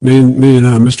Me and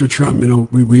Mr. Trump,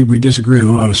 we disagree on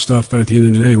a lot of stuff, but at the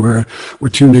end of the day, we're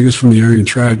two niggas from the Aryan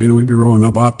tribe. We'd be rolling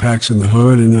up op packs in the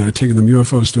hood and taking them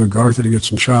UFOs to Agartha to get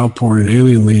some child porn and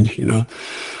alien lean.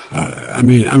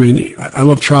 I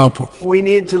love child porn. We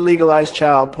need to legalize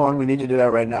child porn. We need to do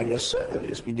that right now. Yes,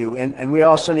 yes, we do. And we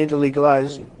also need to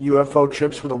legalize UFO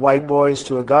trips for the white boys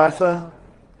to Agartha.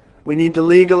 We need to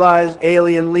legalize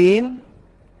alien lean,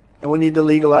 and we need to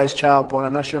legalize child porn.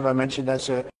 I'm not sure if I mentioned that,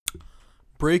 sir.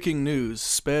 Breaking news,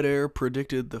 Sped Air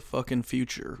predicted the fucking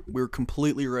future. We were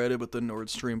completely right about the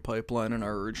Nordstream pipeline in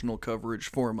our original coverage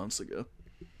 4 months ago.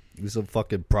 We some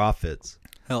fucking prophets.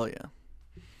 Hell yeah.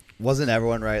 Wasn't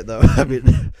everyone right, though? I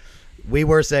mean, we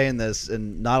were saying this,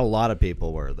 and not a lot of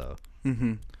people were, though.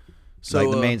 Mm-hmm. So,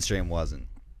 like, the mainstream wasn't.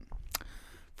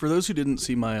 For those who didn't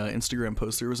see my Instagram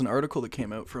post, there was an article that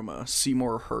came out from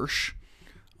Seymour Hersh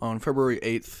on February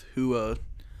 8th, who...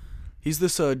 he's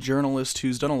this journalist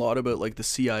who's done a lot about like the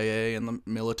CIA and the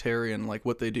military and like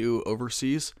what they do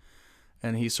overseas,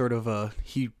 and he sort of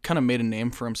he kind of made a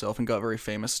name for himself and got very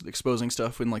famous exposing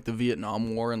stuff in like the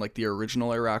Vietnam War and like the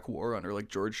original Iraq War under like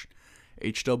George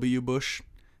H.W. Bush,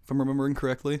 if I'm remembering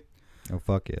correctly. Oh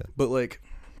fuck yeah! But like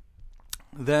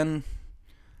then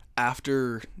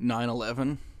after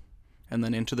 9/11 and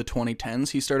then into the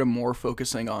 2010s, he started more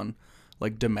focusing on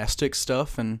like domestic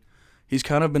stuff, and he's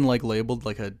kind of been like labeled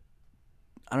like a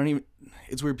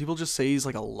it's weird. People just say he's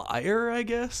like a liar, I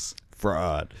guess.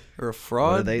 Fraud. Or a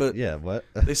fraud. But yeah, what?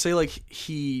 They say like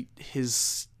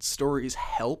his stories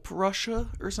help Russia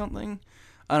or something.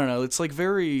 I don't know. It's like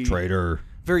very... Traitor.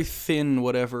 Very thin,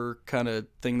 whatever kind of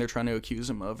thing they're trying to accuse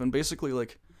him of. And basically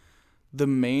like the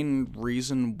main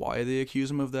reason why they accuse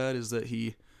him of that is that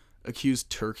he accused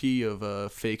Turkey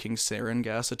of faking sarin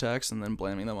gas attacks and then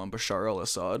blaming them on Bashar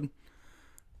al-Assad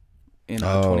in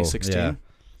 2016. Yeah.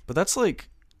 But that's like...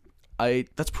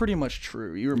 that's pretty much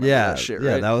true. You remember that shit, right?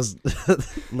 Yeah, that was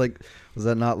like, was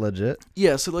that not legit?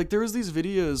 Yeah, so like there was these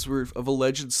videos of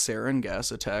alleged sarin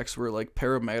gas attacks where like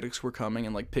paramedics were coming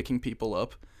and like picking people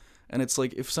up, and it's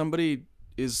like if somebody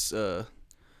is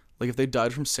like if they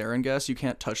died from sarin gas, you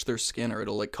can't touch their skin or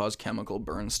it'll like cause chemical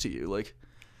burns to you. Like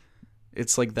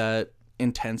it's like that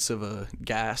intense of a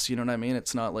gas, you know what I mean?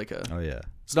 It's not like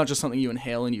it's not just something you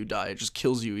inhale and you die. It just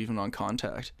kills you even on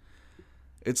contact.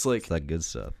 It's like... It's that good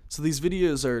stuff. So these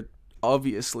videos are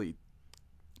obviously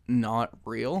not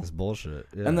real. It's bullshit.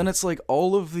 Yeah. And then it's like all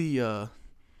the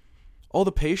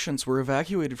patients were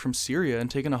evacuated from Syria and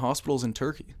taken to hospitals in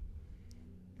Turkey.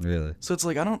 Really? So it's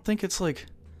like, I don't think it's like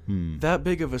that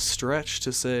big of a stretch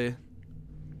to say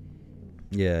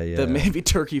that maybe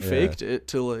Turkey faked it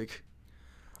to like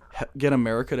get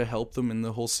America to help them in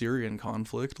the whole Syrian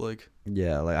conflict. Like,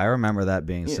 yeah, like I remember that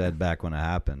being said back when it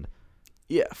happened.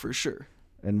 Yeah, for sure.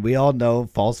 And we all know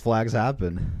false flags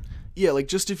happen. Yeah, like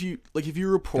just if you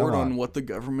report on what the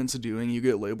government's doing, you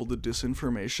get labeled a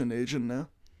disinformation agent now.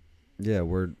 Yeah,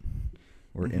 we're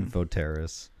info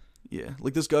terrorists. Yeah,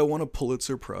 like this guy won a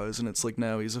Pulitzer Prize, and it's like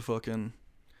now he's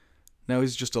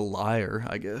just a liar,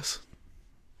 I guess.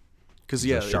 Because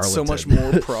it's so much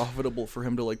more profitable for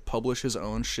him to like publish his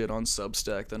own shit on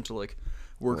Substack than to like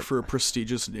work for a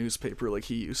prestigious newspaper like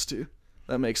he used to.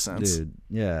 That makes sense. Dude,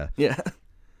 yeah. Yeah.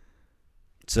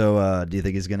 So, do you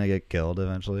think he's gonna get killed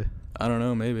eventually? I don't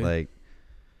know, maybe. Like,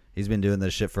 he's been doing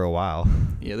this shit for a while.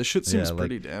 Yeah, this shit seems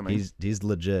pretty damning. He's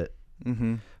legit.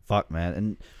 Mm-hmm. Fuck, man.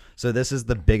 And so this is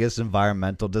the biggest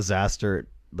environmental disaster,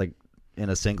 like, in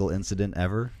a single incident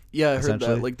ever? Yeah, I heard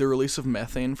that. Like, the release of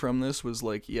methane from this was,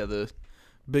 like, the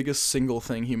biggest single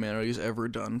thing humanity's ever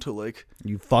done to, like...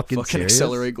 You fucking serious?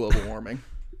 Accelerate global warming.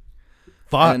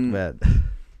 Fuck, man.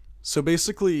 So,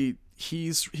 basically...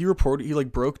 He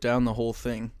broke down the whole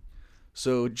thing.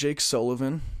 So Jake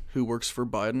Sullivan, who works for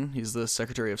Biden, he's the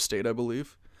Secretary of State, I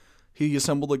believe. He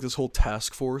assembled like this whole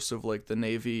task force of like the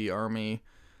Navy, Army,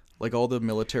 like all the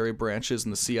military branches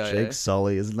and the CIA. Jake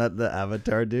Sully, isn't that the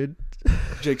Avatar dude?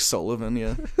 Jake Sullivan,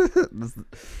 yeah.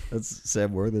 That's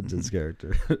Sam Worthington's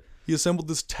character. He assembled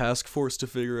this task force to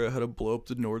figure out how to blow up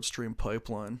the Nordstream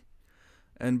pipeline.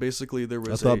 And basically there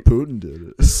was Putin did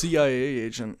it. A CIA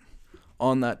agent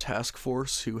on that task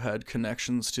force who had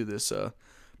connections to this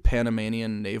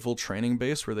Panamanian naval training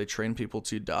base where they train people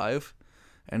to dive.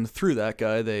 And through that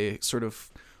guy, they sort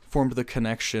of formed the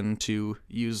connection to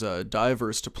use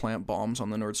divers to plant bombs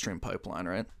on the Nord Stream pipeline,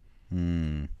 right?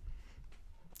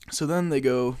 So then they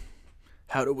go,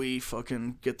 how do we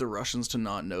fucking get the Russians to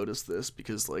not notice this?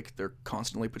 Because, like, they're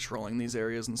constantly patrolling these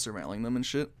areas and surveilling them and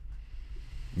shit.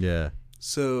 Yeah.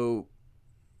 So,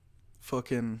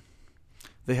 fucking...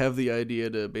 They have the idea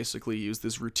to basically use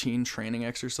this routine training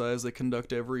exercise they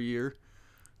conduct every year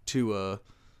to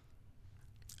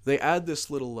they add this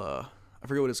little I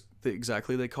forget what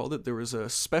exactly they called it. There was a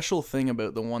special thing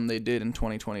about the one they did in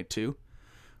 2022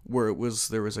 where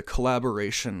there was a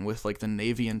collaboration with like the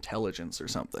Navy intelligence or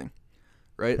something,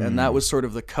 right? And that was sort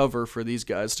of the cover for these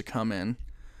guys to come in,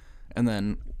 and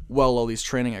then while all these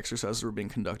training exercises were being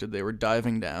conducted, they were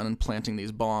diving down and planting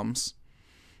these bombs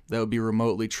that would be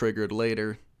remotely triggered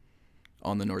later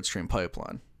on the Nordstream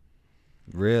pipeline.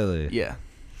 Really? Yeah.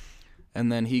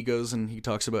 And then he goes and he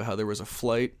talks about how there was a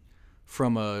flight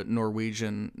from a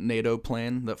Norwegian NATO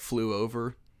plane that flew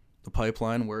over the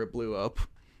pipeline where it blew up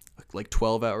like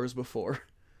 12 hours before.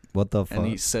 What the fuck? And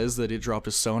he says that it dropped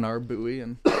a sonar buoy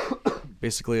and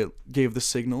basically it gave the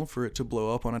signal for it to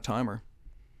blow up on a timer.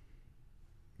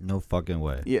 No fucking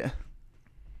way. Yeah.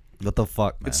 What the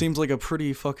fuck, man? It seems like a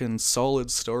pretty fucking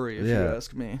solid story if you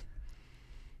ask me.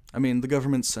 I mean, the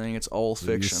government's saying it's all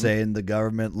fiction. You're saying the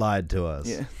government lied to us.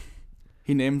 Yeah.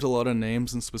 He named a lot of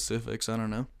names and specifics. I don't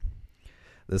know.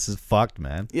 This is fucked,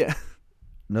 man. Yeah.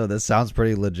 No, this sounds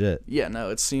pretty legit. Yeah, no,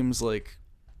 it seems like,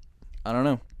 I don't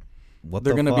know. What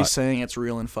They're the going to be fuck? saying it's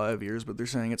real in 5 years, but they're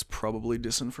saying it's probably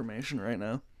disinformation right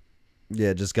now.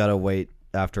 Yeah, just gotta wait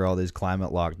after all these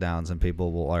climate lockdowns and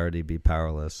people will already be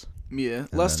powerless. Yeah.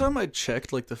 Last time I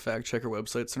checked, like, the fact checker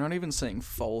websites, they're not even saying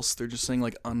false. They're just saying,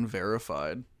 like,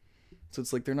 unverified. So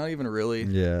it's like they're not even really...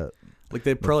 Yeah. Like,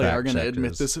 they probably are going to fact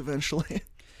admit checkers. this eventually.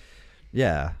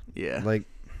 Yeah. Yeah. Like,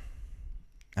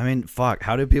 I mean, fuck.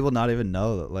 How do people not even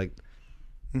know that? Like,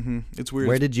 It's weird.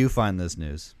 where did you find this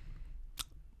news?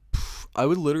 I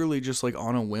would literally just, like,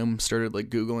 on a whim started, like,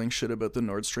 Googling shit about the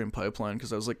Nord Stream pipeline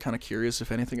because I was, like, kind of curious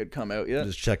if anything had come out yet.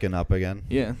 Just checking up again.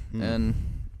 Yeah. And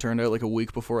turned out, like, a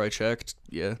week before I checked,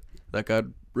 that guy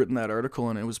had written that article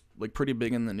and it was, like, pretty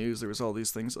big in the news. There was all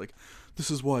these things like,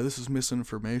 this is why this is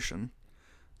misinformation.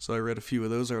 So I read a few of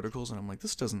those articles and I'm like,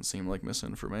 this doesn't seem like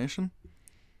misinformation.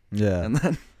 Yeah. And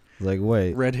then Like,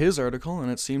 wait. read his article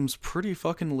and it seems pretty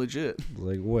fucking legit.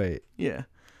 Like, wait. Yeah.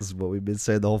 This is what we've been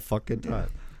saying the whole fucking time.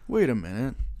 Wait a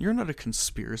minute. You're not a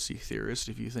conspiracy theorist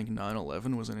if you think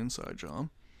 9/11 was an inside job.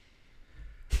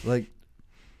 Like,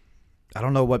 I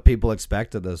don't know what people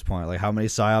expect at this point. Like, how many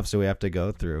psyops do we have to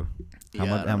go through?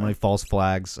 How many false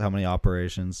flags? How many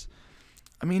operations?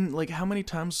 I mean, like, how many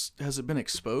times has it been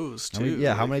exposed, too?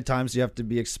 How many times do you have to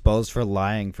be exposed for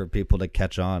lying for people to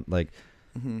catch on? Like,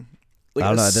 Like, I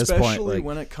don't know, at this point, especially like-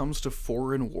 when it comes to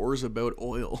foreign wars about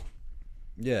oil,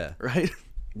 yeah. right?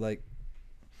 Like,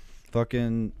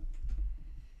 fucking,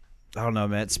 I don't know,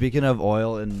 man. Speaking of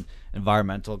oil and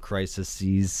environmental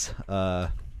crises,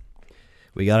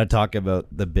 we got to talk about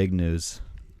the big news.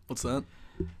 What's that?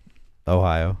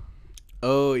 Ohio.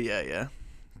 Oh, yeah.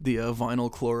 The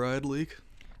vinyl chloride leak?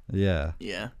 Yeah.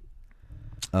 Yeah.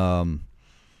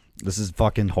 This is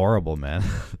fucking horrible, man.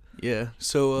 Yeah.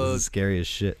 So, This is scary as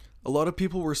shit. a lot of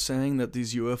people were saying that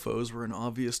these UFOs were an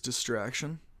obvious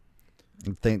distraction,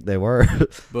 I think they were.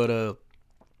 but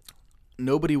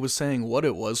nobody was saying what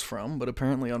it was from. But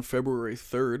apparently on February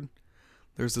 3rd,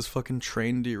 there's this fucking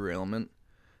train derailment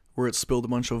where it spilled a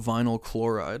bunch of vinyl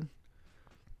chloride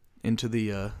into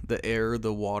the air,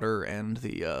 the water, and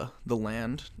the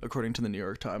land, according to the New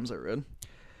York Times I read.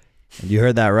 You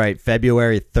heard that right.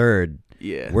 February 3rd.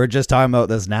 Yeah. We're just talking about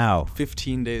this now.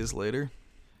 15 days later.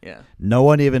 Yeah. No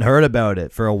one even heard about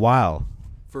it for a while.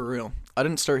 For real. I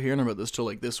didn't start hearing about this till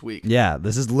like this week. Yeah,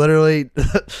 this is literally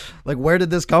like, where did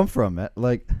this come from?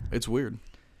 Like, It's weird.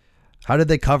 how did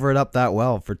they cover it up that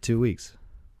well for 2 weeks?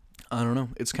 I don't know.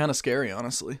 It's kind of scary,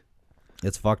 honestly.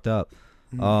 It's fucked up.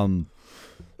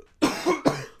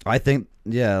 I think,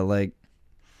 like,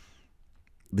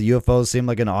 the UFOs seem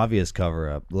like an obvious cover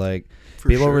up. Like, For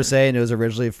people were sure. saying it was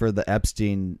originally for the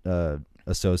Epstein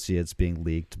associates being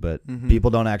leaked, but people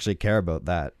don't actually care about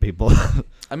that. People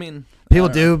I mean, people I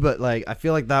don't know. do, but like, I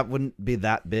feel like that wouldn't be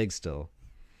that big still.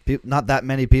 Not that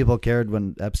many people cared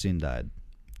when Epstein died.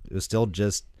 It was still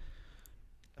just,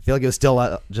 I feel like it was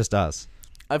still just us.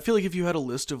 I feel like if you had a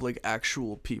list of like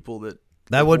actual people that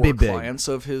Would be were big. clients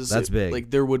of his, That's big. Like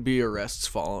there would be arrests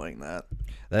following that.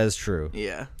 That is true.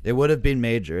 Yeah. It would have been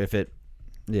major if it,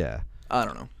 yeah. I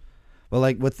don't know. But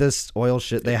like with this oil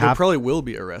shit, they There have, probably will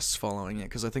be arrests following it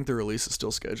because I think the release is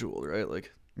still scheduled, right?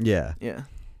 Like, yeah. yeah.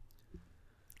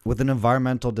 With an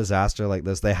environmental disaster like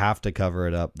this, they have to cover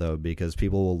it up though, because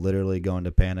people will literally go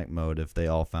into panic mode if they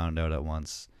all found out at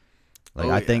once. Like, Oh,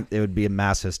 I yeah. think it would be a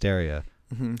mass hysteria.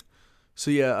 So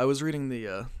yeah, I was reading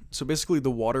so basically the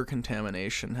water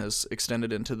contamination has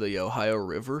extended into the Ohio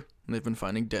River, and they've been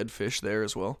finding dead fish there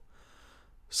as well.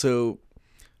 So,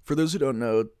 for those who don't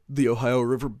know, the Ohio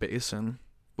River Basin,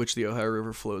 which the Ohio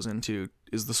River flows into,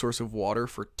 is the source of water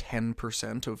for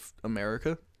 10% of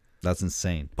America. That's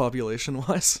insane.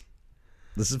 population-wise.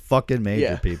 This is fucking major,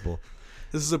 Yeah. people.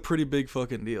 This is a pretty big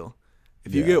fucking deal.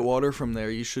 If you get water from there,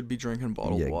 you should be drinking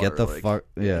bottled water. Get the fuck.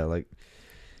 Yeah, like,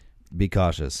 be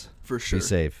cautious. For sure. Be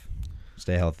safe.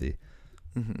 Stay healthy.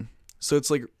 Mm-hmm. So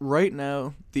it's like right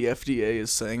now, the FDA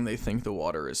is saying they think the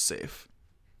water is safe,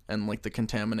 and like the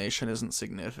contamination isn't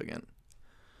significant.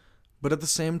 But at the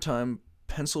same time,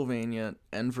 Pennsylvania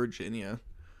and Virginia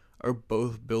are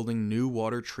both building new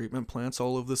water treatment plants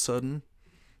all of a sudden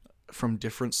from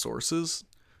different sources.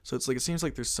 So it's like it seems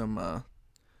like there's some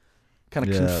kind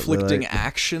of conflicting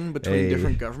action between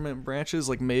different government branches.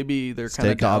 Like maybe they're kind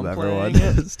of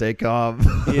downplaying it. Stay calm.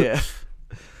 Yeah.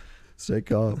 Stay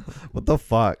calm. What the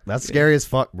fuck? That's scary as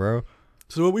fuck, bro.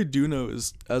 So what we do know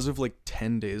is, as of like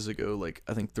 10 days ago, like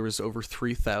I think there was over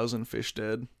 3,000 fish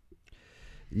dead.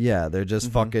 Yeah, they're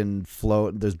just fucking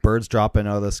float. There's birds dropping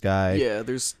out of the sky. Yeah,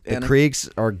 there's the creeks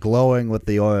are glowing with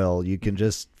the oil. You can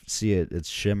just see it. It's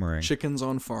shimmering. Chickens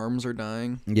on farms are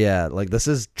dying. Yeah, like this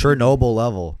is Chernobyl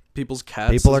level. People's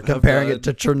cats. People are comparing it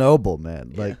to Chernobyl,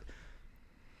 man. Yeah. Like,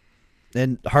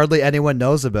 and hardly anyone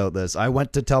knows about this. I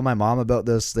went to tell my mom about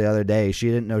this the other day. She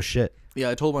didn't know shit. Yeah,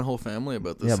 I told my whole family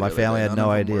about this. Yeah, my family had no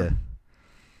idea.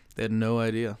 They had no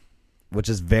idea. Which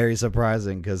is very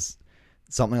surprising because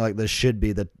something like this should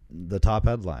be the top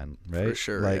headline, right? For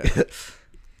sure. Like, yeah.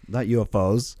 not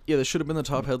UFOs. Yeah, this should have been the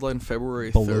top headline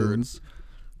February Balloons. 3rd.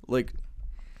 Like,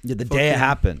 yeah, the day it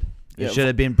happened. It Yeah, should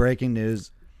have been breaking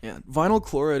news. yeah, vinyl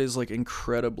chloride is like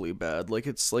incredibly bad. Like,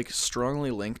 it's like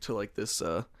strongly linked to like this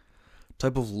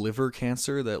type of liver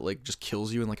cancer that like just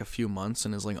kills you in like a few months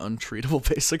and is like untreatable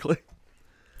basically.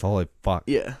 Holy fuck.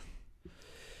 Yeah.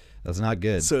 That's not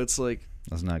good. So it's like,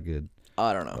 That's not good.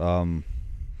 I don't know.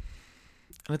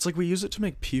 And it's like we use it to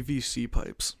make PVC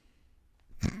pipes.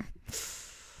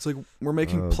 It's like we're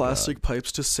making plastic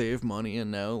pipes to save money,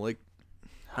 and now like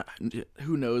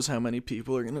who knows how many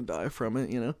people are gonna die from it,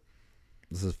 you know?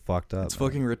 This is fucked up. It's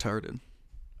fucking retarded.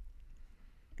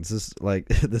 This is like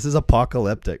this is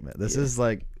apocalyptic, man. This is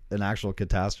like an actual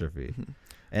catastrophe.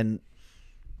 And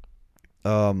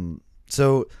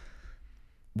so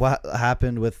what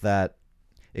happened with that?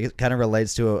 It kind of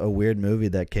relates to a weird movie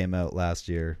that came out last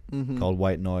year called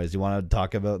White Noise. You want to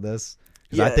talk about this?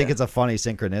 Because I think it's a funny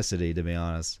synchronicity, to be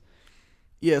honest.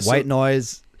 Yeah. White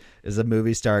Noise is a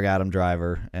movie starring Adam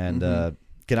Driver, and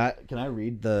can I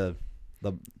read the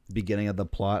beginning of the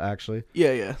plot actually?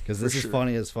 Yeah. Because this is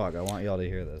funny as fuck. I want y'all to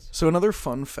hear this. So another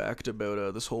fun fact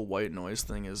about this whole White Noise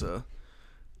thing is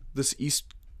this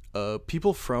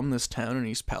people from this town in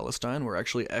East Palestine were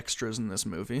actually extras in this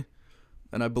movie.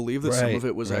 And I believe that some of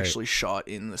it was actually shot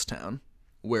in this town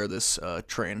where this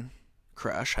train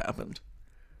crash happened.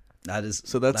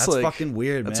 That's like, fucking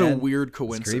weird, man. That's a weird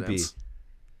coincidence. Creepy.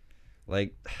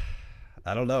 Like,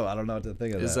 I don't know what to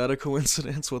think of that. Is that a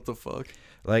coincidence? What the fuck?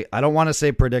 Like, I don't want to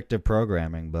say predictive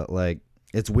programming, but like,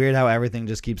 it's weird how everything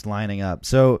just keeps lining up.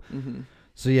 So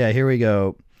yeah, here we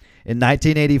go. In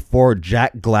 1984,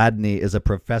 Jack Gladney is a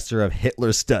professor of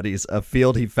Hitler studies, a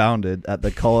field he founded at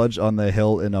the college on the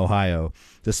hill in Ohio.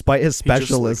 Despite his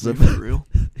specialism,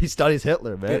 he studies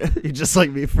Hitler, man. Yeah. He just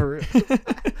like me for real.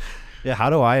 Yeah,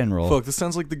 how do I enroll? Fuck, this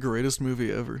sounds like the greatest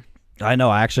movie ever. I know.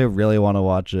 I actually really want to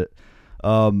watch it.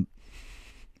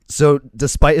 So,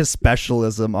 despite his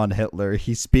specialism on Hitler,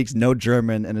 he speaks no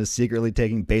German and is secretly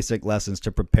taking basic lessons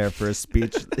to prepare for a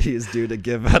speech he is due to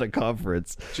give at a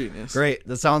conference. Genius. Great.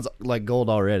 That sounds like gold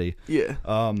already. Yeah.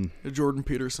 A Jordan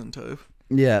Peterson type.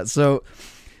 Yeah. So,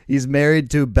 he's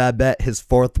married to Babette, his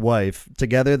fourth wife.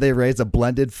 Together, they raise a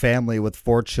blended family with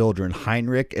 4 children,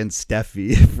 Heinrich and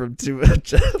Steffi from 2.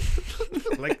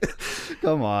 Like,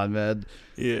 come on, man.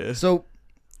 Yeah. So,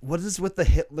 what is with the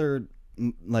Hitler,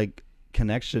 like,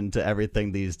 connection to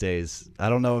everything these days? I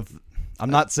don't know if I'm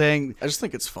not saying. I just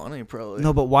think it's funny, probably.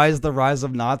 No, but why is the rise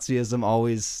of Nazism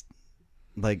always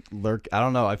like lurk? I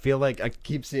don't know. I feel like I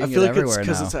keep seeing it everywhere now. I feel like it's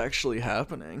because it's actually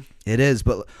happening. It is,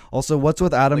 but also, what's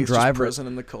with Adam like it's Driver? Just present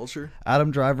in the culture. Adam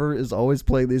Driver is always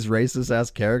playing these racist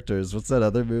ass characters. What's that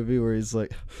other movie where he's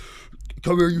like,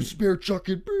 "Come here, you spear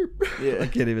chucking beep." Yeah, I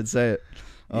can't even say it.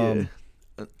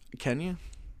 Can you?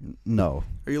 No.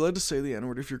 Are you allowed to say the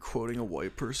N-word if you're quoting a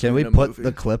white person? Can we in a put movie?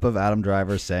 the clip of Adam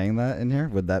Driver saying that in here?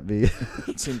 Would that be?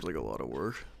 It seems like a lot of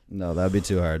work. No, that'd be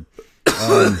too hard.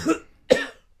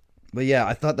 But yeah,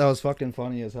 I thought that was fucking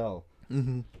funny as hell.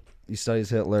 He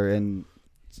studies Hitler, and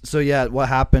so yeah, what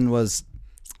happened was,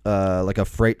 like a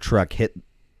freight truck hit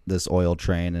this oil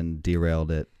train and derailed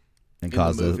it, and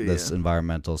caused this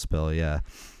environmental spill. Yeah,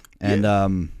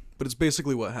 and But it's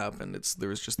basically what happened. There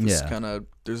was just this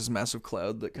there's this massive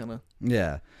cloud that kind of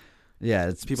Yeah,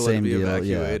 it's People had to same be deal.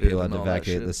 evacuated People had and to all that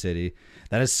evacuate shit. the city.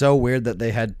 That is so weird that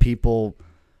they had people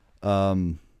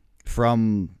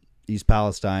from East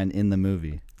Palestine in the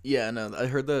movie. Yeah, no, I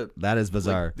heard that That is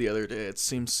bizarre. like, the other day. It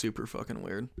seems super fucking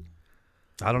weird.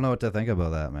 I don't know what to think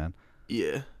about that, man.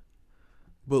 Yeah.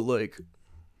 But, like,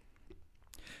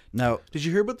 Now, did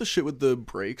you hear about the shit with the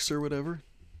brakes or whatever?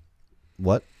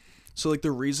 what? So, like,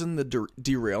 the reason the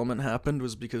derailment happened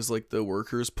was because, like, the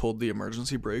workers pulled the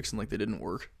emergency brakes and, like, they didn't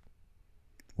work.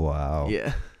 Wow.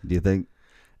 Yeah. Do you think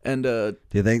And,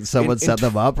 someone in set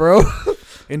them up, bro?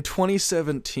 in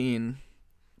 2017,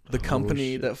 the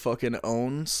company shit. that fucking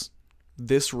owns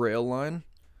this rail line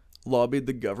lobbied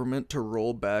the government to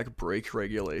roll back brake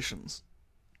regulations.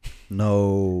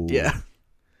 No. Yeah.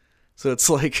 So it's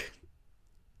like,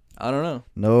 I don't know.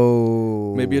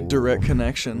 No. Maybe a direct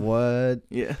connection. What?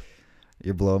 Yeah.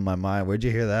 You're blowing my mind. Where'd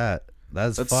you hear that?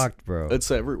 That's fucked, bro.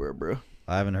 It's everywhere, bro.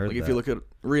 I haven't heard Like, that. if you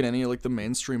read any, like, the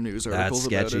mainstream news articles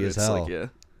about sketchy it, as it's hell. like, yeah.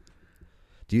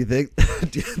 Do you think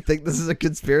this is a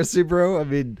conspiracy, bro? I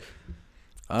mean,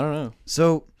 I don't know.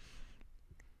 so,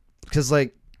 because,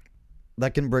 like,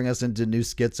 that can bring us into new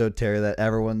schizo Terry that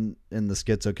everyone in the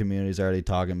schizo community is already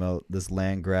talking about, this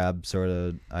land grab sort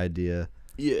of idea.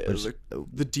 Yeah, Which-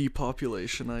 the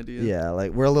depopulation idea. Yeah,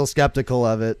 like, we're a little skeptical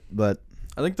of it, but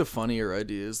I think the funnier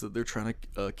idea is that they're trying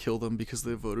to kill them because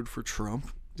they voted for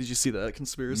Trump. Did you see that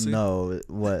conspiracy? no,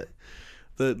 what?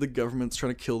 The government's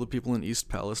trying to kill the people in East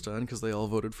Palestine because they all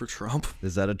voted for Trump.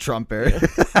 Is that a Trump area?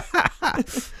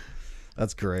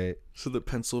 That's great. So that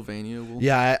Pennsylvania will.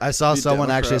 Yeah, I saw Be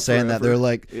someone actually Democrat saying that. forever. They're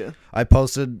like, Yeah. I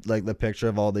posted like the picture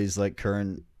of all these like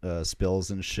current spills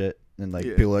and shit, and like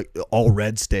Yeah. people like all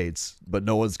red states, but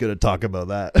no one's gonna talk about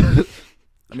that.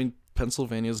 I mean,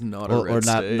 Pennsylvania's not a red or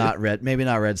not state. not red, maybe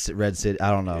not red city.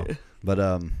 I don't know,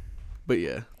 Yeah. but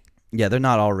yeah. yeah, they're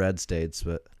not all red states,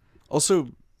 but Also,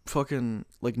 fucking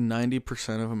like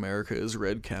 90% of America is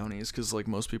red counties because like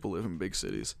most people live in big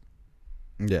cities.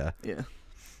 yeah,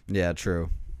 Yeah. true.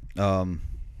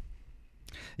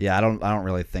 Yeah, I don't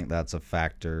really think that's a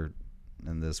factor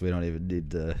in this. We don't even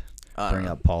need to I bring don't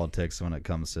know. up politics when it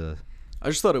comes to. I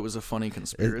just thought it was a funny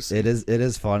conspiracy. It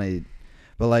is funny,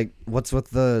 but like, what's with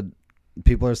the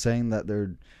people are saying that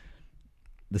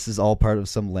this is all part of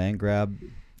some land grab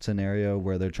scenario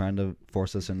where they're trying to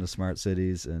force us into smart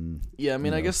cities and Yeah, I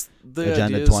mean, you I know, guess the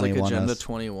Agenda idea is like 21 Agenda us.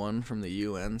 21 from the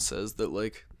UN says that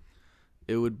like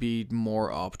it would be more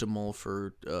optimal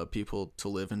for people to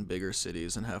live in bigger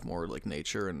cities and have more like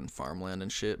nature and farmland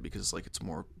and shit because like it's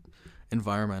more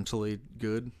environmentally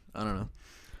good. I don't know.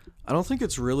 I don't think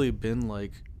it's really been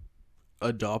like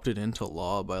adopted into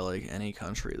law by like any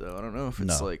country though. I don't know if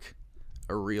it's No. like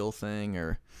a real thing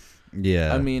or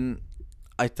yeah. I mean,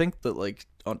 I think that like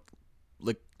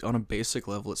on a basic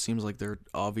level, it seems like they're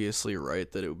obviously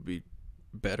right that it would be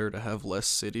better to have less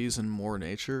cities and more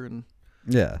nature and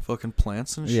yeah, fucking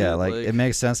plants and shit. yeah, like it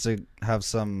makes sense to have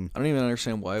some. I don't even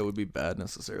understand why it would be bad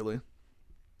necessarily.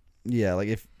 Yeah, like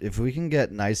if we can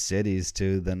get nice cities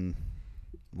too, then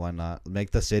why not make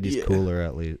the cities Yeah. cooler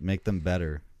at least, make them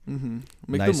better, Mm-hmm.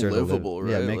 Make nicer them livable, to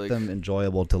live. right? Yeah, make like, them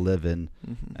enjoyable to live in,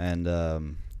 mhm.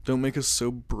 and Don't make us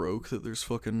so broke that there's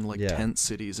fucking like Yeah. tent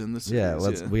cities in the cities.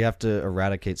 yeah, we have to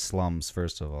eradicate slums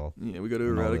first of all. Yeah, we got to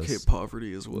and all eradicate this.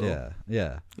 poverty as well.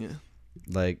 Yeah. Yeah.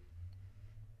 Like,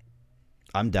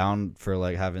 I'm down for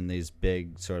like having these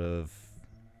big sort of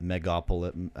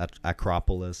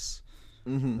acropolis,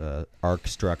 Mm-hmm. arc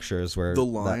structures where The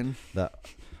line. that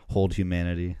hold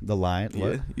humanity. The line.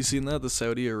 What? Yeah. You seen that? The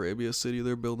Saudi Arabia city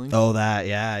they're building? Oh, that.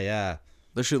 Yeah.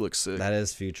 That shit looks sick. That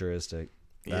is futuristic.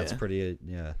 That's Yeah. pretty.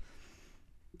 Yeah.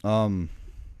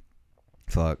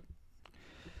 Fuck.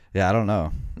 Yeah, I don't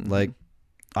know. Mhm. Like,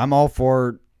 I'm all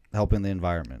for helping the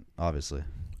environment. Obviously,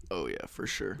 Oh yeah, for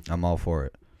sure. I'm all for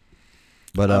it.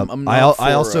 But I'm I not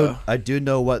also for, I do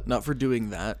know what. Not for doing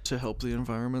that to help the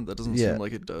environment. That doesn't Yeah. seem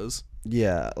like it does.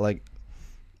 Yeah, like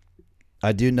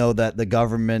I do know that the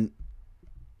government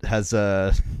has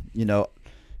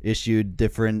issued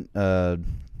different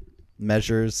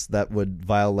measures that would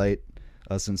violate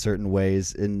us in certain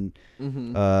ways in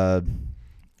Mm-hmm.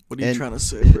 What are you and- trying to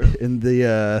say, bro? in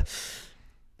the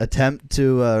attempt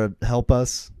to help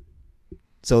us,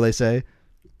 so they say,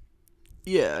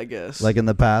 Yeah, I guess. like in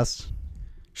the past.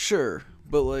 Sure,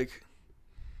 but like,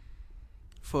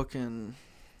 fucking,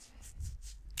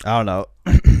 I don't know.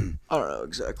 I don't know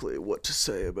exactly what to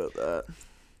say about that.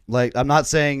 Like, I'm not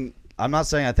saying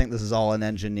I think this is all an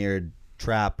engineered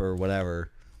trap or whatever.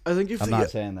 I think if I'm not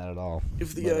saying that at all.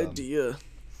 if the but, idea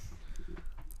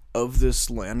of this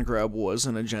land grab was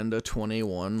an Agenda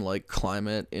 21 like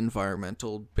climate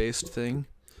environmental based thing,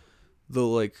 the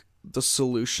like the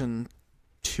solution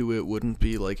to it wouldn't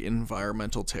be like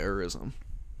environmental terrorism.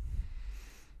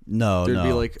 There'd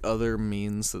be like other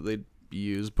means that they'd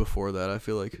use before that. I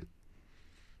feel like.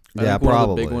 I think one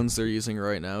of the big ones they're using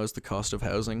right now is the cost of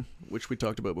housing, which we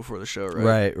talked about before the show,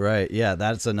 right? Right. Yeah,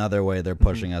 that's another way they're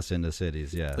pushing us into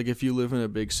cities, yeah. Like, if you live in a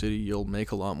big city, you'll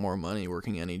make a lot more money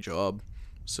working any job.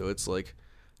 So it's like,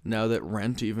 now that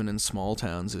rent, even in small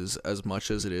towns, is as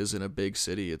much as it is in a big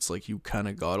city, it's like you kind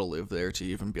of got to live there to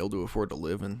even be able to afford to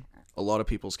live in a lot of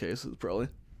people's cases, probably.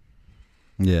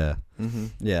 Yeah. Mm-hmm.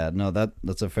 Yeah, no,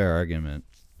 that's a fair argument.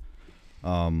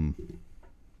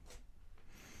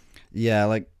 Yeah,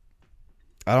 like,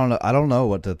 I don't know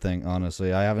what to think,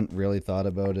 honestly. I haven't really thought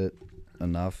about it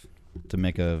enough to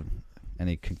make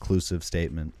any conclusive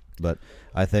statement, but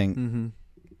I think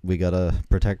we gotta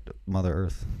protect Mother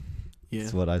Earth. Yeah,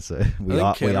 that's what I say. We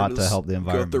ought to help the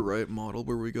environment. Got the right model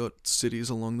where we got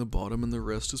cities along the bottom and the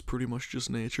rest is pretty much just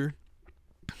nature.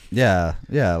 Yeah,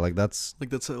 like that's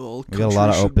how all we got a lot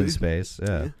of open space.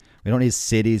 Yeah. We don't need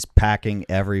cities packing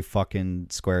every fucking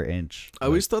square inch. I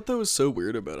always thought that was so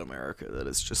weird about America, that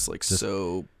it's just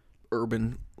so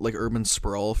urban, like urban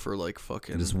sprawl for like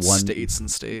fucking just states and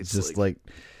states. Just like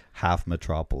half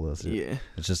metropolis. Yeah.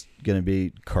 It's just going to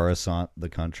be Coruscant, the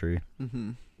country.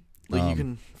 Mm-hmm. Like you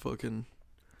can fucking...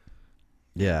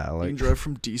 Yeah, like... You can drive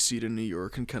from DC to New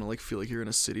York and kind of like feel like you're in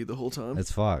a city the whole time.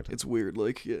 It's fucked. It's weird,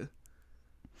 like, yeah.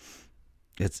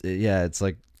 It's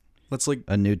like... That's like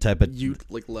a new type of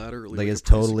like laterally. Like it's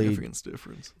totally difference.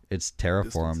 It's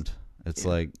terraformed. It's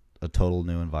like a total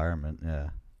new environment.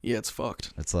 Yeah. Yeah, it's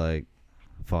fucked. It's like,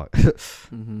 fuck. I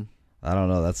don't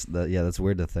know. That's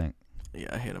weird to think. Yeah,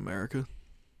 I hate America.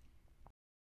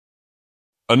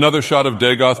 Another shot of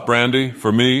Dagoth brandy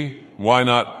for me. Why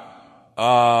not?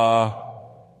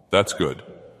 That's good.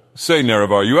 Say,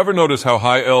 Nerevar, you ever notice how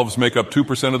high elves make up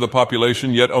 2% of the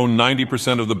population yet own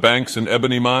 90% of the banks and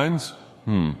ebony mines?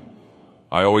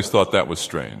 I always thought that was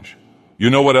strange. You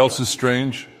know what else is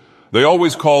strange? They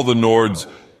always call the Nords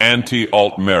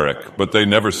anti-Altmeric, but they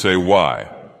never say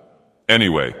why.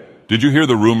 Anyway, did you hear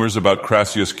the rumors about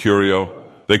Crassius Curio?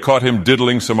 They caught him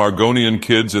diddling some Argonian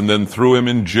kids and then threw him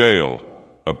in jail.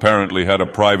 Apparently had a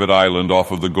private island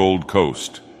off of the Gold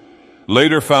Coast.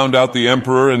 Later found out the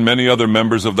Emperor and many other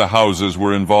members of the houses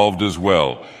were involved as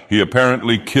well. He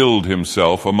apparently killed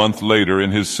himself a month later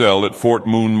in his cell at Fort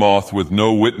Moon Moth with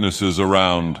no witnesses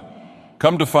around.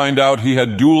 Come to find out he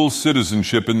had dual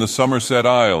citizenship in the Somerset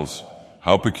Isles.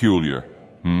 How peculiar.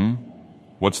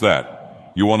 What's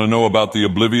that? You want to know about the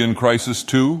Oblivion Crisis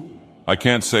too? I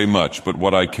can't say much, but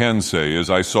what I can say is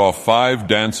I saw 5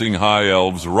 dancing high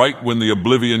elves right when the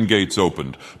Oblivion gates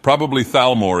opened. Probably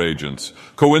Thalmor agents.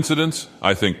 Coincidence?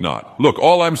 I think not. Look,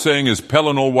 all I'm saying is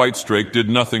Pellinol Whitestrake did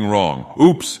nothing wrong.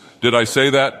 Oops, did I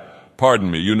say that? Pardon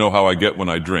me, you know how I get when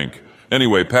I drink.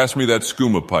 Anyway, pass me that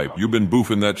skooma pipe. You've been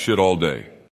boofing that shit all day.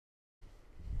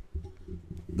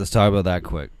 Let's talk about that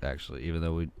quick, actually, even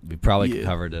though we probably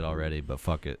covered it already, but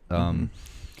fuck it.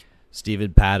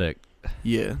 Stephen Paddock.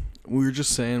 Yeah. We were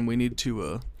just saying we need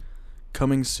to,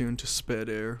 coming soon to Sped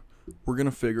Air, we're going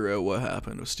to figure out what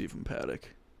happened with Stephen Paddock.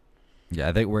 Yeah,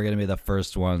 I think we're going to be the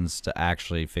first ones to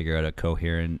actually figure out a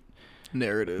coherent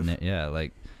narrative.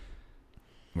 Like,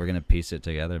 we're going to piece it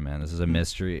together, man. This is a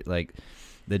mystery. Like,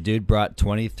 the dude brought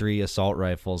 23 assault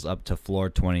rifles up to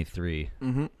floor 23.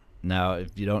 Now,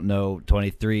 if you don't know,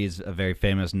 23 is a very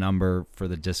famous number for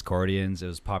the Discordians. It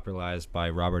was popularized by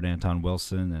Robert Anton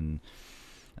Wilson, and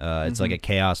it's like a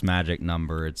chaos magic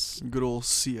number. It's good old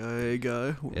CIA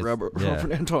guy, Robert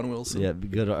Anton Wilson. Yeah,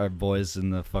 good our boys in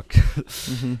the fuck.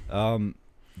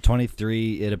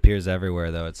 23, it appears everywhere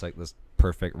though. It's like this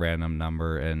perfect random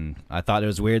number, and I thought it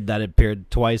was weird that it appeared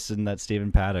twice in that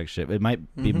Stephen Paddock shit. It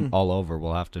might be all over.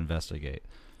 We'll have to investigate.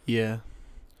 Yeah.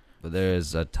 But there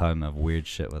is a ton of weird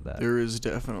shit with that. There is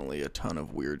definitely a ton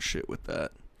of weird shit with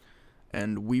that.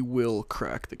 And we will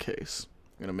crack the case.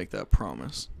 I'm going to make that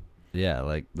promise. Yeah,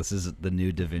 like, this is the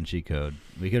new Da Vinci Code.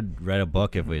 We could write a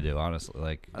book if we do, honestly.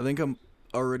 Like, I think I'm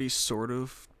already sort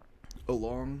of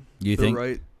along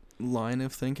right line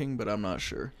of thinking, but I'm not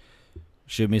sure.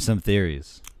 Shoot me some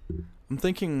theories. I'm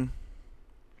thinking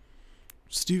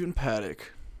Stephen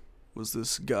Paddock was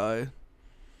this guy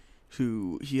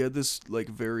who he had this like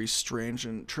very strange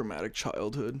and traumatic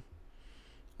childhood,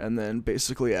 and then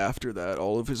basically after that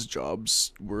all of his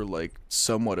jobs were like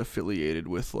somewhat affiliated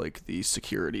with like the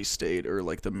security state or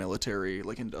like the military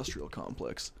like industrial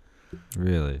complex.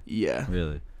 Really? Yeah.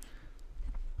 Really?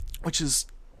 Which is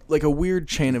like a weird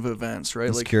chain of events, right?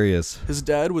 That's like curious. His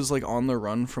dad was like on the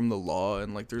run from the law,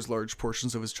 and like there's large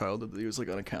portions of his childhood that he was like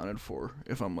unaccounted for,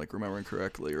 if I'm like remembering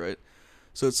correctly, right?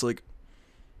 So it's like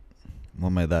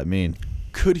What might that mean?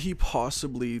 Could he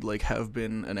possibly like have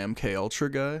been an MK Ultra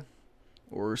guy,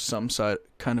 or some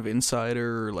kind of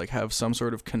insider, or like have some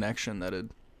sort of connection that had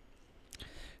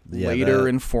later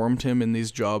informed him in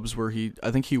these jobs where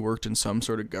I think he worked in some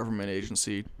sort of government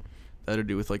agency that had to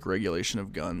do with like regulation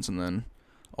of guns, and then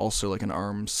also like an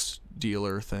arms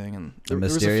dealer thing, and there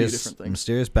was a few different things.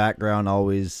 Mysterious background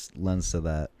always lends to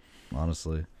that,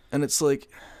 honestly. And it's like,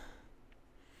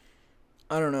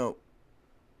 I don't know,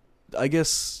 I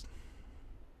guess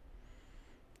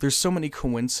there's so many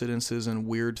coincidences and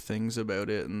weird things about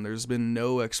it, and there's been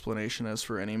no explanation as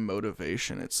for any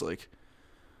motivation. It's like,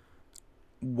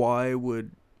 why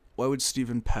would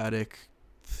Stephen Paddock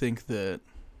think that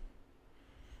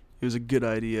it was a good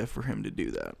idea for him to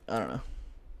do that? I don't know.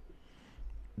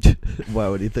 Why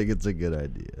would he think it's a good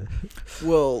idea?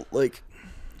 Well, like,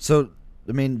 so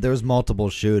I mean, there was multiple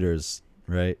shooters,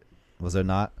 right? Was there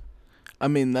not? I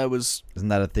mean, isn't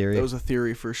that a theory? That was a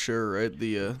theory for sure, right?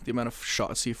 The amount of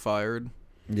shots he fired,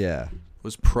 yeah,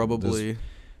 was probably there's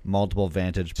multiple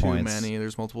vantage points. Too many.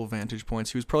 There's multiple vantage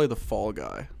points. He was probably the fall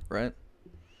guy, right?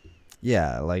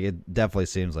 Yeah, like it definitely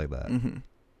seems like that. Mm-hmm.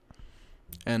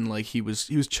 And like he was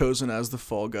chosen as the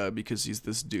fall guy because he's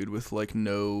this dude with like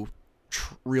no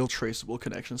real traceable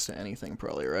connections to anything,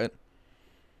 probably, right?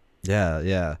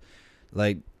 Yeah.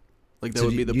 Like that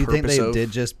would be the purpose of... Do you think they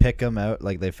did just pick him out?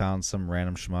 Like they found some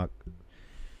random schmuck?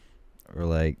 Or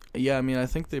like... Yeah, I mean, I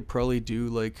think they probably do,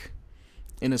 like,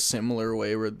 in a similar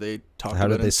way where they talk How about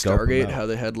did in they scope him Stargate, out? how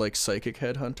they had, like, psychic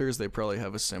headhunters. They probably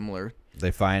have a similar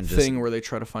they find thing where they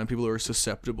try to find people who are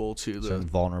susceptible to the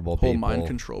vulnerable whole people. mind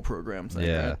control program thing,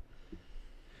 Yeah. right?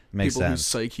 Makes people sense. whose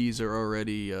psyches are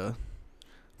already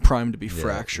primed to be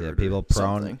fractured. Yeah, people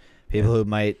prone... something. People who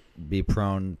might be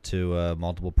prone to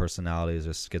multiple personalities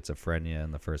or schizophrenia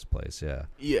in the first place, yeah.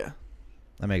 Yeah.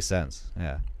 That makes sense,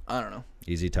 yeah. I don't know.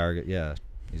 Easy target, yeah.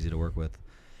 Easy to work with.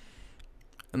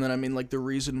 And then, I mean, like, the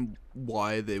reason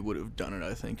why they would have done it,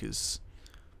 I think, is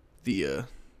the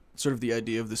sort of the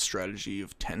idea of the strategy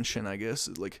of tension, I guess.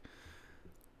 Like,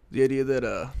 the idea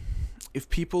that if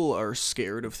people are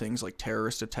scared of things like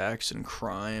terrorist attacks and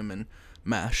crime and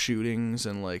mass shootings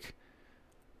and, like,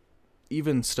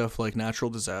 even stuff like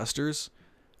natural disasters,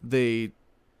 they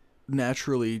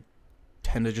naturally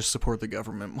tend to just support the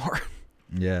government more.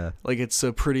 Yeah. Like, it's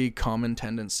a pretty common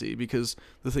tendency because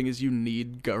the thing is you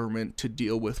need government to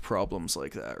deal with problems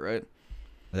like that, right?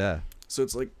 Yeah. So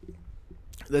it's like,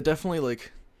 that definitely,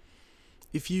 like,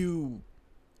 if you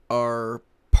are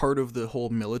part of the whole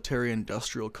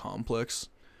military-industrial complex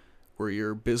where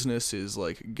your business is,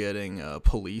 like, getting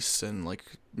police and, like,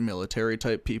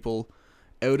 military-type people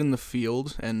out in the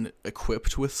field and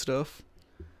equipped with stuff,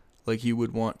 like,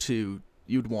 you'd want to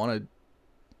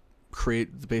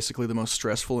create basically the most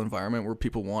stressful environment where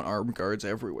people want armed guards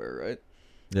everywhere, right?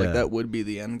 Yeah. Like, that would be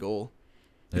the end goal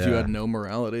if you had no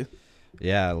morality.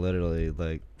 Yeah, literally.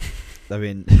 Like, I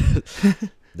mean,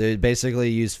 they basically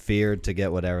use fear to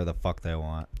get whatever the fuck they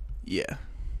want. Yeah.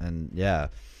 And yeah,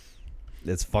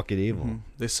 it's fucking evil. Mm-hmm.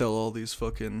 They sell all these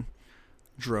fucking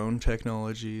drone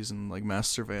technologies and like mass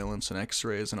surveillance and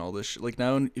x-rays and all this shit. Like,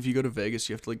 now if you go to Vegas,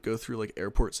 you have to like go through like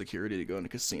airport security to go into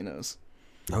casinos.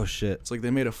 Oh shit. It's like they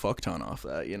made a fuck ton off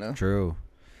that, you know? True.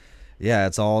 Yeah,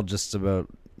 it's all just about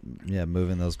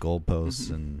moving those goalposts.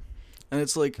 Mm-hmm. And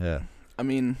it's like, yeah. I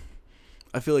mean,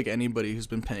 I feel like anybody who's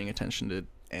been paying attention to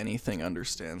anything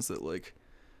understands that, like,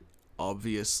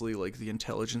 obviously, like, the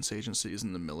intelligence agencies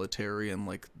and the military and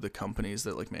like the companies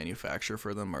that like manufacture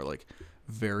for them are like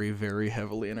very, very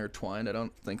heavily intertwined. I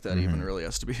don't think that even really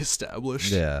has to be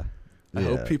established. Yeah. I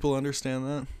hope people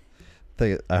understand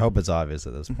that. I hope it's obvious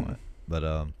at this point.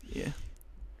 But yeah.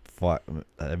 Fuck.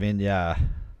 I mean, yeah.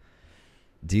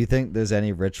 Do you think there's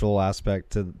any ritual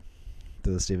aspect to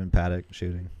the Stephen Paddock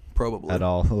shooting? Probably. At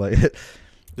all? Like,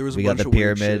 there was we a got bunch the of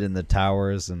weird pyramid shit. and the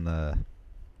towers and the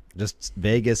just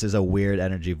Vegas is a weird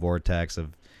energy vortex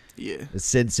of it's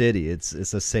Sin City. It's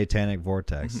a satanic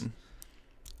vortex. Mm-hmm.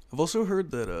 I've also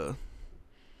heard that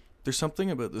there's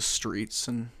something about the streets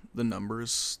and the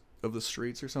numbers of the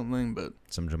streets or something, but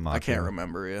some gematria. I can't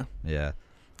remember. Yeah.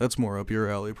 That's more up your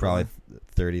alley, probably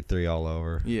 33 all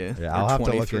over. Yeah, I'll have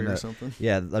to look into something.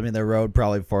 Yeah, I mean the road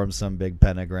probably forms some big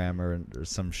pentagram or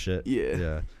some shit.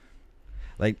 Yeah.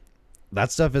 Like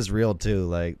that stuff is real too.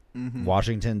 Like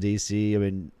Washington D.C. I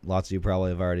mean, lots of you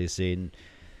probably have already seen.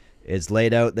 It's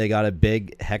laid out. They got a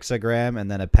big hexagram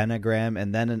and then a pentagram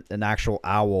and then an actual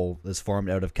owl is formed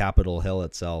out of Capitol Hill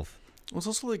itself. Well, it's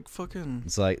also like fucking.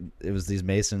 It's like it was these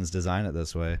Masons design it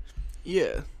this way.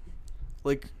 Yeah.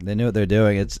 Like, They knew what they're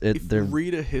doing. if They're you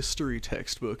read a history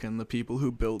textbook and the people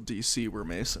who built DC were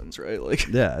Masons, right? Like,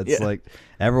 yeah. It's like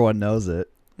everyone knows it.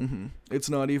 it's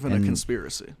not even a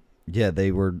conspiracy. Yeah,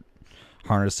 they were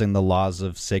harnessing the laws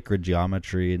of sacred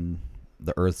geometry and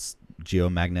the Earth's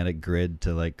geomagnetic grid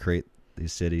to like create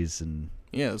these cities, and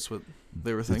Yeah, that's what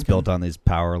they were thinking. it's built on these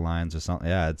power lines or something.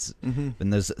 Yeah, it's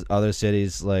and there's other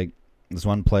cities like there's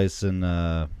one place in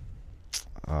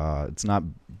it's not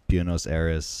Buenos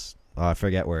Aires. Oh, I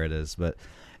forget where it is, but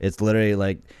it's literally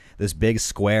like this big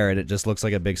square, and it just looks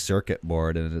like a big circuit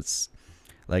board, and it's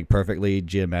like perfectly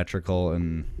geometrical,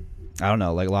 and I don't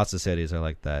know, like lots of cities are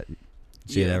like that. You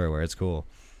see it everywhere. It's cool.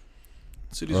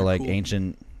 Cities Or are like cool.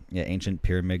 ancient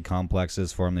pyramid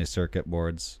complexes form these circuit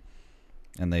boards,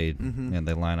 and they and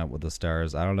they line up with the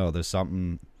stars. I don't know. There's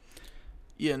something.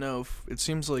 Yeah, no, it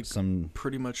seems like Some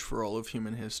pretty much for all of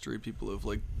human history, people have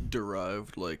like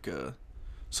derived like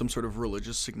some sort of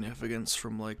religious significance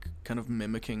from like kind of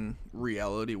mimicking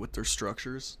reality with their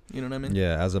structures. You know what I mean?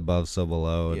 as above, so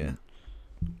below. Yeah. And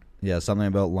yeah, something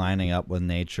about lining up with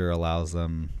nature allows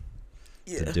them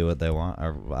to do what they want,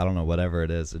 or I don't know, whatever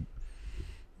it is.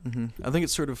 I think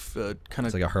it's sort of kind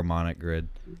It's of like a harmonic grid.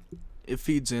 it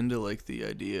feeds into like the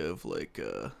idea of like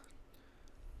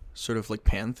sort of like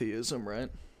pantheism, right?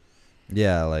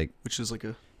 Yeah, like Which is like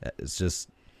a it's just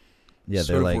they're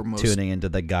Sort of like where most- tuning into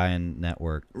the Gaian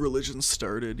network. religion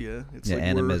started. Yeah, it's Yeah, like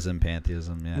animism,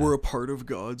 pantheism. Yeah, we're a part of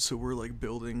God, so we're like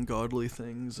building godly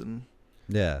things and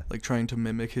yeah, like trying to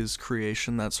mimic His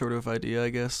creation. That sort of idea, I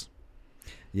guess.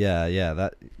 yeah.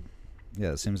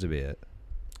 That seems to be it.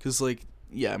 Because like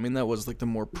I mean that was like the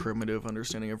more primitive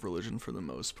understanding of religion for the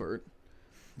most part.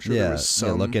 I'm sure there Yeah, was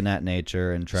some looking at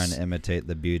nature and trying to imitate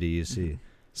the beauty you see.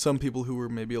 some people who were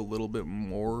maybe a little bit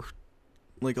more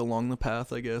like along the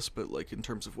path, I guess, but like in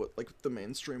terms of what like the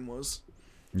mainstream was.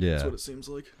 That's Yeah, what it seems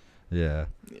like. yeah.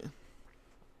 Yeah.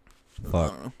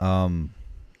 Fuck. I don't know.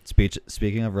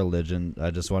 Speaking of religion, I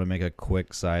just want to make a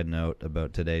quick side note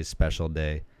about today's special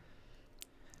day.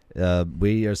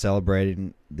 We are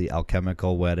celebrating the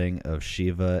alchemical wedding of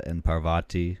Shiva and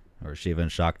Parvati, or Shiva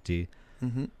and Shakti.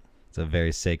 It's a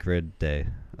very sacred day.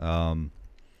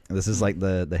 This is like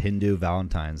the Hindu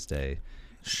Valentine's Day.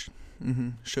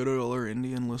 Shout out all our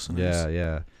Indian listeners.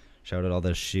 Yeah. Shout out all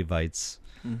the Shivites.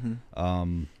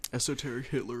 Esoteric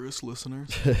Hitlerist listeners.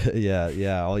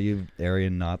 Yeah. All you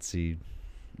Aryan Nazi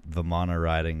Vimana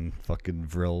riding fucking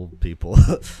Vril people.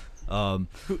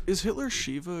 Who is Hitler?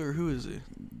 Shiva or who is he?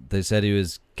 They said he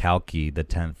was Kalki, the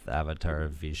 10th avatar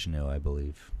of Vishnu, I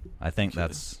believe. I think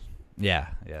that's yeah.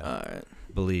 All right.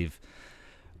 Believe.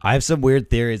 I have some weird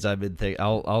theories I've been thinking. I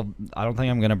don't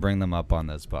think I'm gonna bring them up on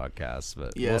this podcast,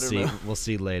 but Yeah, I we'll don't see. know. We'll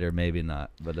see later. Maybe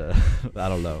not, but I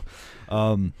don't know.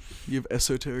 You have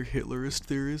esoteric Hitlerist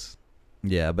theories?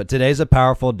 Yeah, but today's a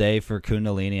powerful day for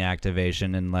Kundalini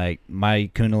activation, and like my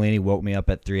Kundalini woke me up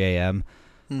at 3 a.m.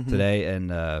 Today, and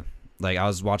like I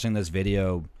was watching this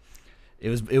video. It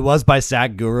was by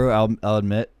Sadhguru. I'll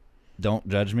admit. Don't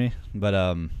judge me, but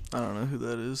I don't know who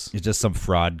that is. he's just some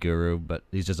fraud guru, but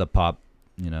he's just a pop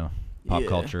Yeah.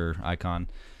 culture icon.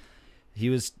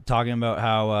 He was talking about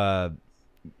how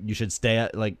you should stay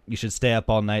up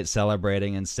all night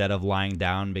celebrating instead of lying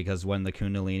down, because when the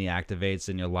Kundalini activates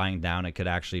and you're lying down, it could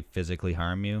actually physically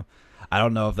harm you. I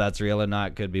don't know if that's real or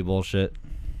not. Could be bullshit.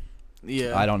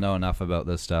 Yeah. I don't know enough about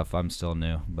this stuff. I'm still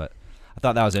new, but I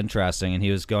thought that was interesting. And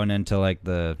he was going into like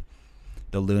the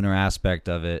lunar aspect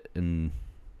of it and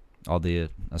all the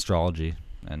astrology,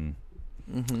 and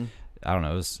I don't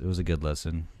know. It was a good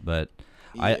listen, but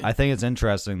Yeah. I think it's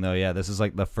interesting though. Yeah, this is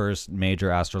like the first major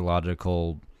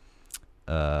astrological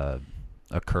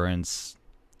occurrence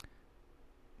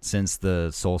since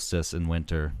the solstice in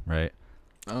winter, right?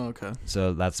 Oh, okay.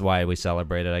 So that's why we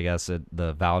celebrated, I guess,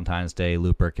 the Valentine's Day,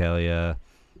 Lupercalia.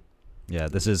 Yeah,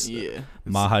 this is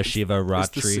Mahashiva It's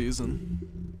the Ratri.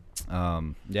 season.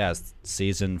 It's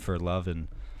season for love, and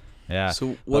yeah.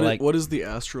 So But, what is the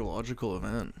astrological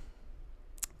event?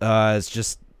 It's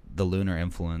just the lunar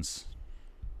influence.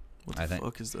 What the I think.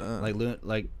 fuck is that?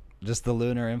 Like just the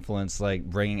lunar influence, like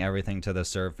bringing everything to the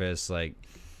surface, like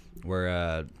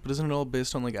where But isn't it all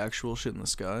based on like actual shit in the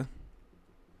sky?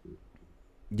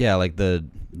 yeah, like the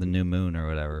new moon or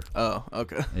whatever. Oh,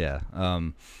 okay. Yeah.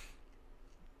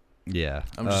 Yeah.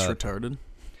 I'm just retarded.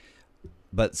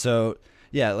 But so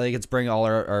yeah, like it's bringing all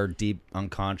our deep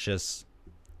unconscious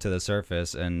to the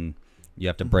surface, and you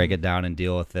have to break it down and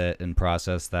deal with it and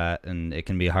process that, and it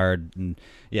can be hard. And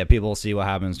yeah, people see what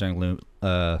happens during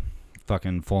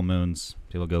fucking full moons.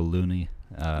 People go loony.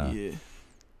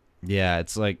 Yeah,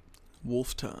 it's like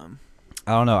Wolf time.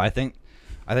 I don't know. I think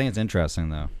it's interesting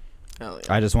though. Hell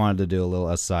yeah. I just wanted to do a little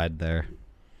aside there.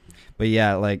 But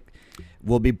yeah, like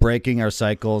we'll be breaking our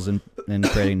cycles and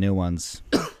creating new ones.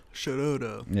 Shout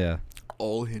out Yeah.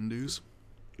 all Hindus.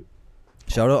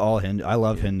 Shout out all Hindu. I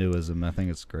love Hinduism. I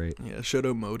think it's great. Yeah, shout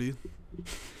out Modi.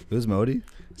 Who's Modi?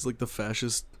 He's like the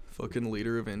fascist fucking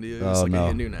leader of India. He's Oh, like no. a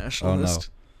Hindu nationalist.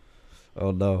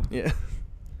 Oh no. Yeah.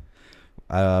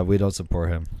 We don't support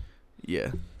him.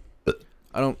 Yeah.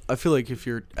 I feel like if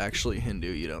you're actually Hindu,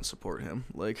 you don't support him.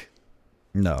 Like,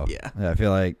 No. Yeah. I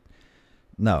feel like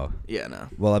no. yeah, no.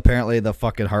 Well, apparently the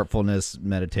fucking heartfulness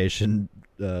meditation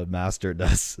master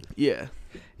does. Yeah.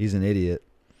 He's an idiot.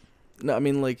 No, I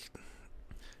mean, like,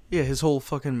 yeah, his whole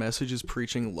fucking message is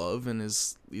preaching love, and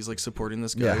he's like supporting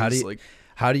this guy. Yeah, who's,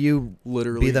 how do you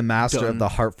literally be the master done, of the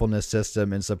heartfulness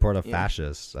system in support of Yeah.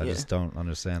 fascists? I Yeah. just don't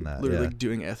understand that. literally Yeah.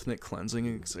 doing ethnic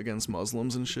cleansing against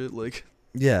Muslims and shit? Like,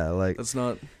 Yeah, like that's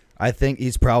not. I think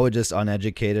he's probably just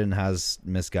uneducated and has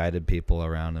misguided people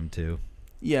around him too.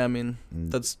 Yeah, I mean,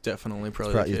 Mm. that's definitely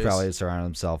probably the He's case. probably surrounded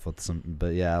himself with some,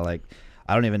 but yeah, like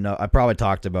I don't even know. I probably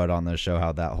talked about on the show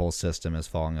how that whole system is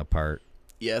falling apart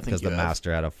Yeah, I think because you the have.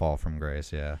 master had a fall from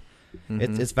grace. Yeah,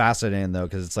 Mhm. it's fascinating though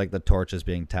because it's like the torch is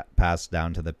being passed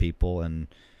down to the people and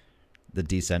the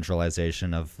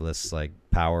decentralization of this like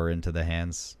power into the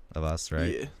hands of us,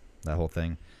 right? Yeah. That whole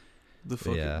thing.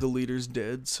 The leader's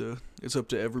dead, so it's up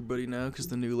to everybody now because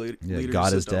the new leader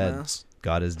God is a dead. dumbass.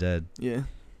 God is dead. Yeah,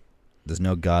 There's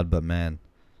no God but man.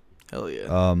 hell yeah.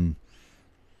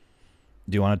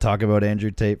 Do you want to talk about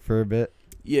Andrew Tate for a bit?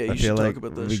 Yeah, you I should feel talk like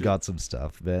about that we shit. got some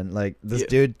stuff, man. Like this Yeah.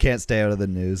 dude can't stay out of the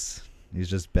news. He's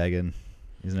just begging.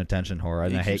 He's an attention whore,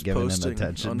 and He I hate keeps giving him posting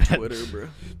attention. on Twitter, bro.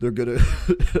 They're gonna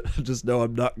just know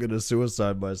I'm not gonna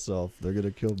suicide myself. They're gonna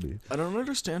kill me. I don't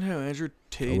understand how Andrew I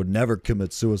Tate would never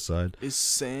commit suicide. is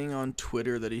saying on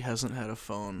Twitter that he hasn't had a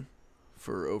phone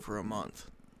for over a month.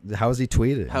 How is he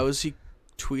tweeting? How is he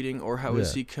tweeting, or how is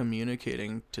Yeah. he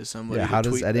communicating to somebody? Yeah, to how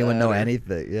does tweet anyone that, know or-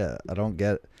 anything? Yeah, I don't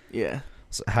get. Yeah,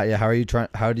 So how are you trying?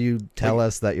 How do you tell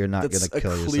us that you're not that's gonna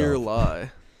kill a clear yourself?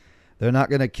 lie. They're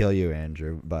not gonna kill you,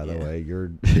 Andrew. By the Yeah. way,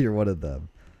 you're one of them.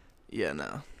 Yeah,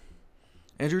 no.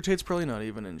 Andrew Tate's probably not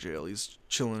even in jail. He's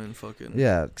chilling in fucking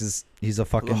Yeah, because he's a the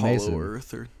fucking Hollow Mason.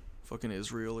 Earth or fucking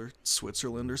Israel or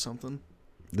Switzerland or something.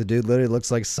 The dude literally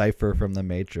looks like Cypher from the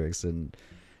Matrix, and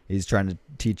he's trying to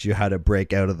teach you how to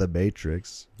break out of the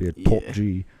Matrix. Be a top Yeah.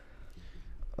 G.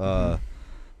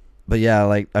 But yeah,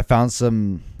 like I found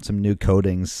some new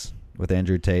codings with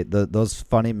Andrew Tate. Those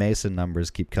funny Mason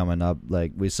numbers keep coming up.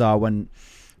 Like we saw when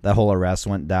that whole arrest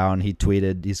went down, he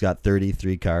tweeted he's got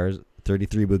 33 cars,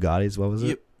 33 Bugattis. What was it?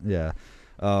 Yep. Yeah.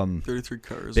 33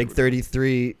 cars. Big or whatever.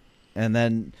 33, and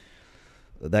then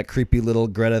that creepy little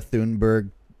Greta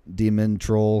Thunberg demon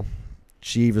troll.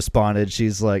 She responded.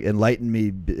 She's like, "Enlighten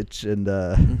me, bitch!"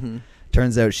 And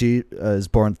turns out she is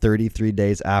born 33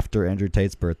 days after Andrew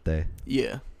Tate's birthday.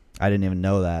 Yeah. I didn't even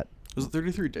know that. Was it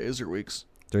 33 days or weeks?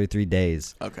 33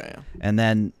 days. Okay, yeah. And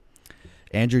then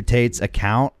Andrew Tate's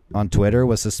account on Twitter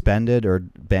was suspended or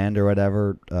banned or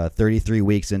whatever 33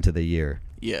 weeks into the year.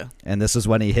 Yeah. And this is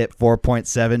when he hit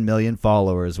 4.7 million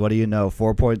followers. What do you know?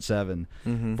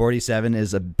 4.7. 47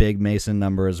 is a big Mason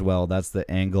number as well. That's the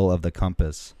angle of the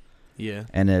compass. Yeah.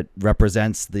 And it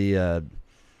represents the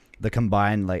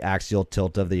combined like axial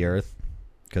tilt of the Earth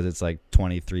because it's like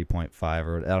 23.5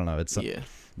 or I don't know. It's Yeah.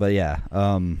 But yeah.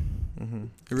 It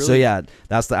really, So yeah,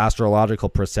 that's the astrological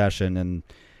precession, and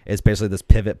it's basically this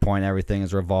pivot point. Everything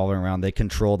is revolving around. They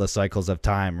control the cycles of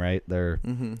time, right? They're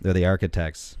the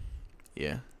architects.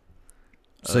 Yeah.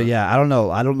 So yeah, I don't know.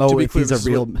 I don't know To be if clear, he's a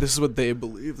real. this is what they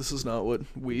believe. This is not what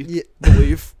we Yeah.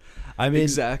 believe. I mean,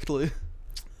 Exactly.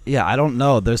 yeah, I don't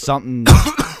know. There's something.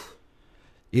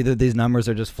 Either these numbers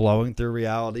are just flowing through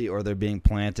reality, or they're being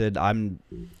planted. I'm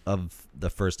of the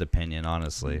first opinion,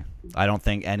 honestly. I don't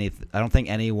think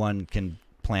anyone can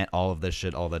plant all of this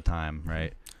shit all the time,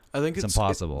 right? I think It's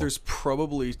impossible. there's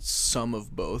probably some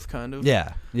of both, kind of.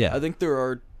 Yeah, yeah. I think there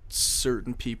are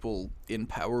certain people in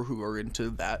power who are into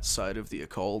that side of the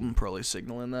occult and probably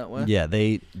signal in that way. Yeah,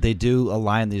 they do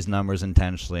align these numbers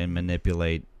intentionally and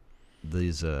manipulate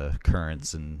these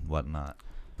currents and whatnot.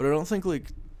 But I don't think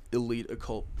like elite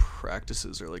occult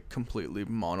practices are like completely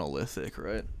monolithic,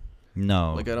 right?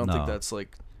 No, Like I don't no. think that's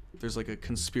like there's like a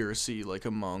conspiracy like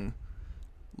among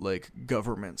like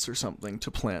governments or something to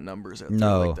plant numbers out there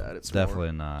no, like that. It's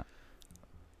definitely not.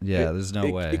 Yeah, there's no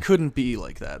way. It couldn't be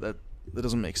like that. That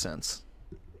doesn't make sense.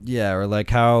 Yeah, or like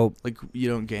how Like you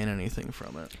don't gain anything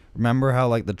from it. remember how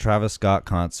like the Travis Scott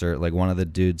concert, like one of the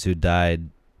dudes who died,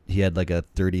 he had like a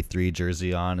 33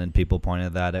 jersey on, and people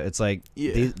pointed that out. It's like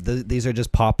Yeah. these are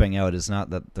just popping out. It's not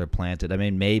that they're planted. I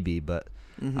mean, maybe, but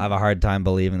I have a hard time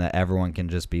believing that everyone can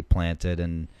just be planted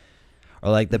or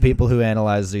like the people who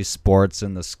analyze these sports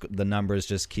and the numbers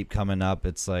just keep coming up.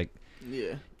 It's like,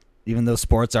 Yeah. even though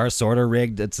sports are sort of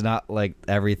rigged, it's not like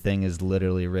everything is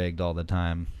literally rigged all the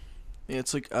time. Yeah,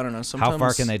 it's like, I don't know. Sometimes, how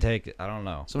far can they take it? I don't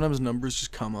know. Sometimes numbers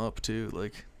just come up too.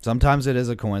 Like Sometimes it is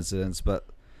a coincidence, but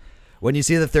when you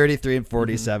see the 33 and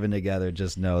 47 together,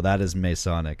 just know that is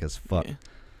Masonic as fuck. Yeah.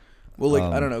 Well, like,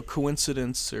 I don't know,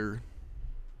 coincidence or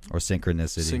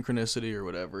synchronicity. Synchronicity or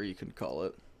whatever you can call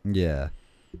it. Yeah.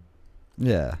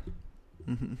 Yeah.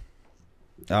 I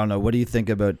don't know. What do you think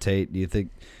about Tate? Do you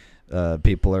think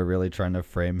people are really trying to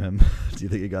frame him? Do you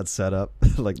think he got set up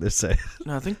like they say?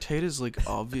 No, I think Tate is like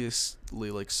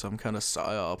obviously like some kind of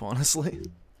psyop, honestly.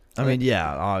 I mean,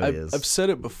 yeah, obvious. I've said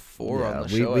it before on the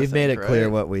show. We've made it right? clear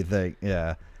what we think.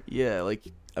 Yeah. Yeah, like,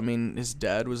 I mean, his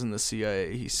dad was in the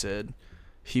CIA. He said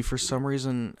he, for some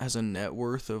reason, has a net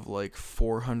worth of like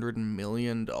 $400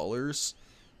 million.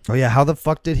 Oh yeah, how the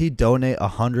fuck did he donate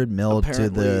 $100 million to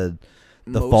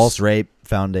the false rape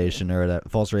foundation or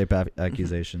that false rape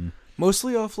accusation?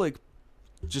 Mostly off like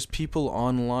just people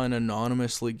online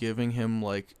anonymously giving him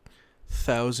like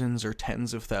thousands or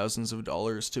tens of thousands of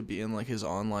dollars to be in like his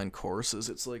online courses.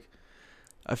 It's like,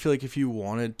 I feel like if you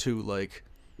wanted to like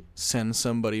send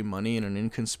somebody money in an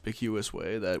inconspicuous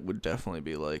way, that would definitely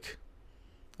be like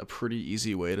a pretty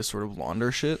easy way to sort of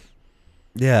launder shit.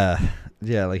 Yeah,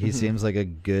 like he seems like a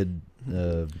good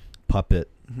puppet.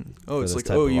 Oh, it's like,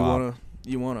 oh,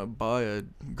 you wanna buy a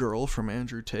girl from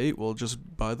Andrew Tate? Well, just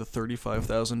buy the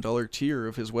 $35,000 tier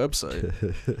of his website.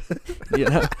 You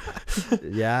know?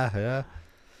 Yeah.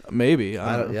 Maybe.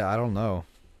 I don't know.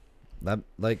 That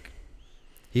like,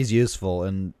 he's useful,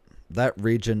 and that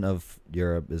region of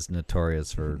Europe is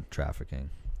notorious for trafficking.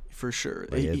 For sure.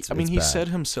 Like, he said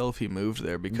himself he moved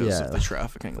there because of the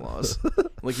trafficking laws.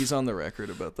 Like, he's on the record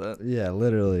about that. Yeah,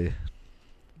 literally.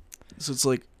 So it's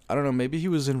like, I don't know, maybe he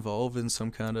was involved in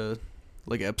some kind of,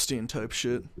 like, Epstein type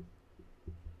shit.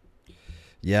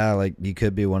 Yeah, like, he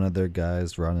could be one of their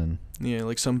guys running. Yeah,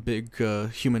 like some big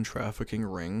human trafficking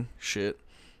ring shit.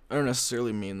 I don't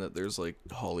necessarily mean that there's, like,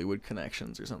 Hollywood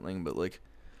connections or something, but, like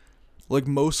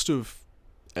most of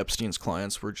Epstein's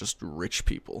clients were just rich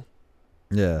people.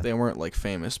 Yeah. They weren't like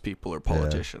famous people or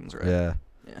politicians, right? Yeah.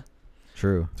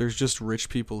 True. There's just rich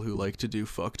people who like to do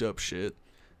fucked up shit,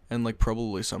 and like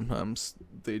probably sometimes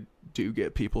they do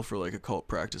get people for like occult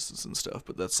practices and stuff,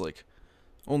 but that's like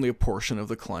only a portion of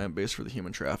the client base for the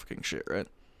human trafficking shit, right?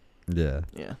 Yeah.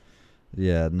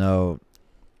 No.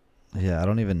 Yeah, I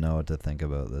don't even know what to think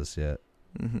about this yet.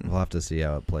 We'll have to see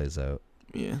how it plays out.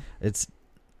 Yeah.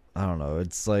 I don't know.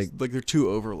 It's like they're two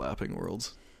overlapping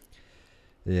worlds.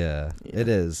 Yeah, it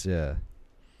is, yeah.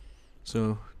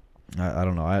 So I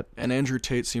don't know. And Andrew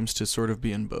Tate seems to sort of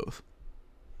be in both.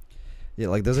 Yeah,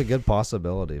 like there's a good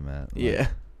possibility, man. Like, yeah.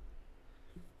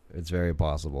 It's very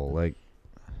possible. Like,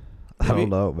 I don't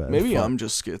know, man. Maybe I'm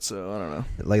just schizo. I don't know.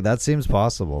 Like, that seems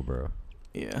possible, bro.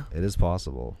 Yeah. It is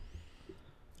possible.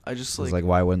 I just like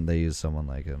why wouldn't they use someone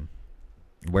like him?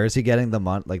 Where is he getting the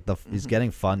money? Like, he's getting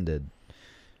funded.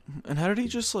 And how did he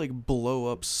just like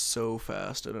blow up so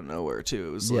fast out of nowhere too?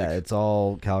 It was like, it's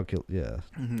all Yeah,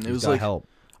 it was like help.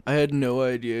 I had no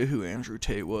idea who Andrew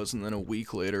Tate was, and then a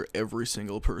week later, every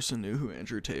single person knew who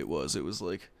Andrew Tate was. It was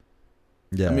like,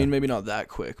 I mean, maybe not that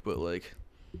quick, but like,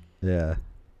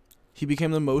 he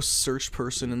became the most searched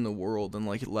person in the world, and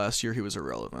like last year he was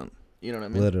irrelevant. You know what I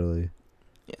mean? Literally.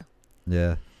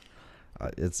 Yeah.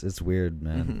 It's weird,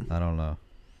 man. I don't know.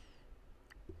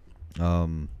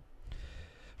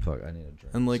 Fuck, I need a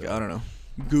drink. And like, I don't know.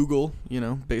 Google,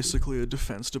 basically a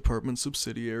Defense Department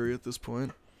subsidiary at this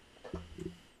point.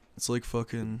 It's like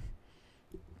fucking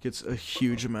gets a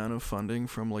huge amount of funding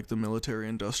from like the military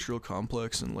industrial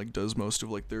complex and like does most of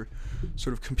like their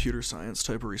sort of computer science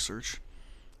type of research.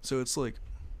 So it's like,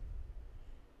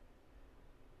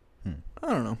 I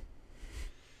don't know.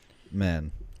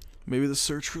 Man. Maybe the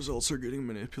search results are getting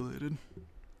manipulated.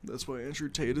 That's why Andrew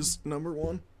Tate is number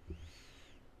one.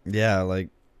 Yeah, like,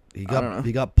 he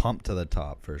got pumped to the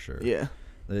top for sure. Yeah.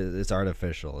 It's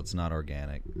artificial. It's not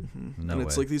organic. No and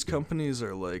it's way. like these companies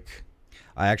are like...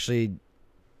 I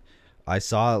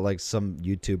saw like some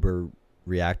YouTuber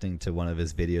reacting to one of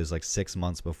his videos like 6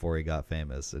 months before he got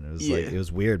famous, and it was like, it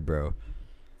was weird, bro.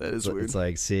 That is weird. It's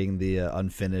like seeing the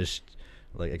unfinished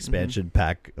like expansion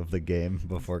pack of the game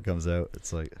before it comes out.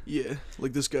 It's like... Yeah,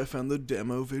 like this guy found the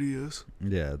demo videos.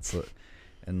 Yeah, it's like...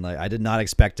 And like, I did not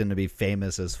expect him to be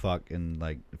famous as fuck in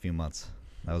like a few months.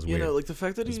 That was weird. Like the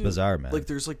fact that it's bizarre, man. Like,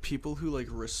 there's like people who like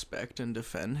respect and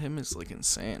defend him is like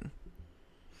insane.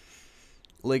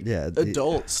 Like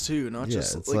adults too, not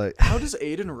just it's like how does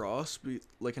Aiden Ross be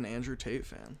like an Andrew Tate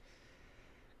fan?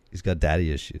 He's got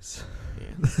daddy issues.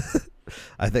 Yeah.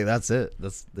 I think that's it.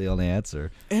 That's the only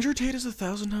answer. Andrew Tate is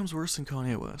 1,000 times worse than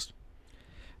Kanye West.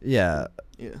 Yeah.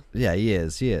 Yeah. Yeah, he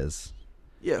is. He is.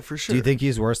 Yeah, for sure. Do you think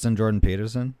he's worse than Jordan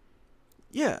Peterson?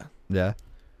 Yeah. Yeah.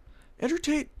 Andrew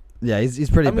Tate. Yeah, he's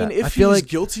pretty bad. I mean, if I feel he's like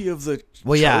guilty of the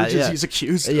yeah, charges he's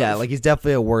accused of. Yeah, like he's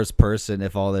definitely a worse person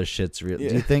if all this shit's real. Yeah.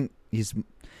 Do you think he's...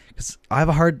 Because I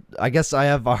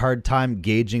have a hard time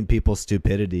gauging people's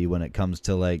stupidity when it comes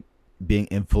to, like, being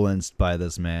influenced by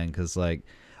this man. Because, like,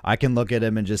 I can look at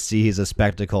him and just see he's a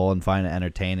spectacle and find it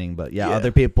entertaining. But, yeah,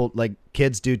 other people, like,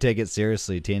 kids do take it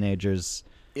seriously. Teenagers...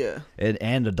 Yeah.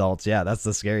 And adults, yeah, that's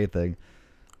the scary thing.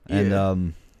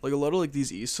 And like a lot of like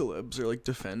these e-celebs are like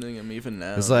defending him even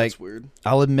now. It's like, that's weird.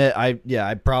 I'll admit,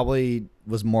 I probably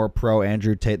was more pro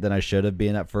Andrew Tate than I should have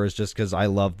been at first, just because I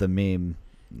loved the meme.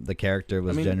 The character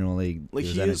was genuinely like,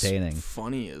 he was entertaining. Is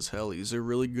funny as hell. He's a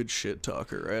really good shit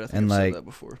talker, right? I think and I've like, said that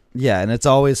before. Yeah, and it's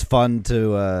always fun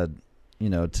to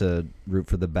to root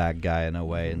for the bad guy in a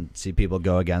way and see people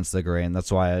go against the grain.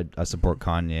 That's why I support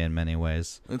Kanye in many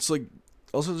ways. It's like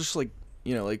also just like,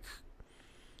 like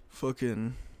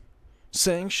fucking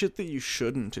saying shit that you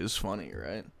shouldn't is funny,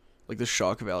 right? Like the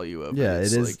shock value of it. Yeah, it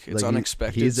is. Like, it's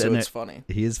unexpected, so it's funny.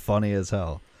 He's funny as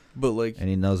hell. But like, and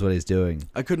he knows what he's doing.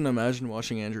 I couldn't imagine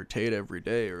watching Andrew Tate every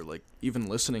day or like even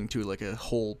listening to like a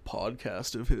whole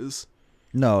podcast of his.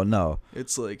 No.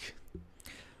 It's like.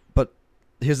 But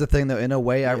here's the thing, though. In a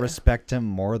way, I respect him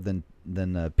more than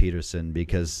Peterson,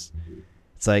 because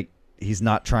it's like he's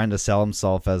not trying to sell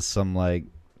himself as some like,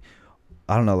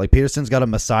 I don't know, like Peterson's got a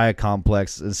messiah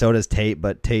complex, and so does Tate.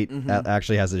 But Tate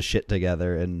actually has his shit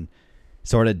together and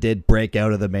sort of did break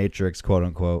out of the Matrix, quote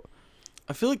unquote.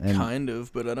 I feel like kind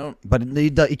of, but I don't. But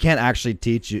he can't actually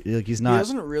teach you. Like he's not. He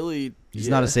doesn't really. He's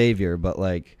not a savior, but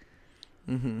like.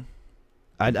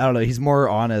 I don't know. He's more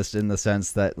honest in the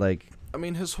sense that like. I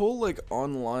mean, his whole like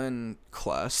online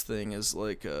class thing is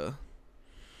like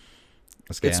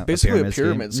it's basically a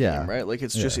pyramid scheme, right? Like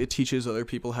it's just it teaches other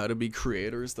people how to be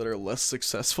creators that are less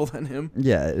successful than him.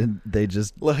 Yeah, they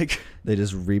just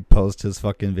repost his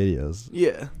fucking videos.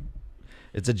 Yeah.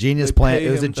 It's a genius plan. It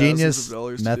was a genius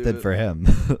method for him.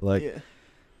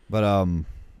 But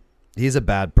he's a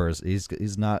bad person.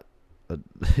 He's not.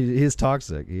 He's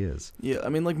toxic. He is. Yeah, I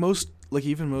mean,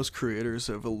 even most creators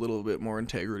have a little bit more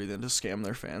integrity than to scam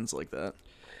their fans like that.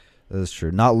 That's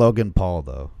true. Not Logan Paul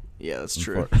though. Yeah, that's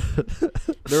true.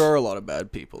 There are a lot of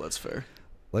bad people. That's fair.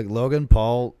 Like Logan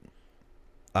Paul,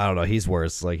 I don't know. He's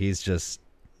worse. Like he's just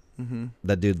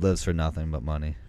that dude lives for nothing but money.